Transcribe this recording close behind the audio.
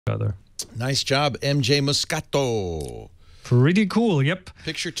color. Nice job, MJ Moscato. Pretty cool, yep.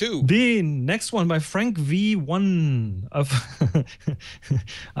 Picture 2. The next one by Frank V1 of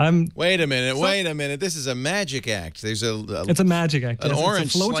Wait a minute. This is a magic act. There's it's a magic act. An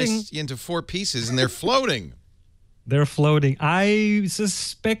orange floating, sliced into 4 pieces, and they're floating. They're floating. I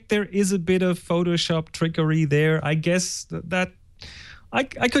suspect there is a bit of Photoshop trickery there. I guess that I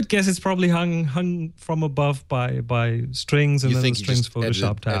could guess it's probably hung from above by strings, and then the strings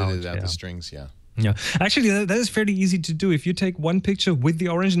photoshopped out. Edited out the strings, yeah. Yeah, actually, that is fairly easy to do. If you take one picture with the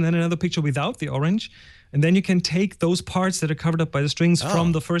orange and then another picture without the orange, and then you can take those parts that are covered up by the strings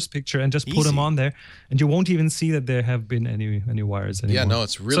from the first picture and just put them on there, and you won't even see that there have been any wires anymore. Yeah, no,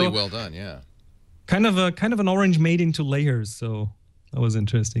 it's really well done. Yeah, kind of an orange made into layers. So that was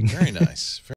interesting. Very nice.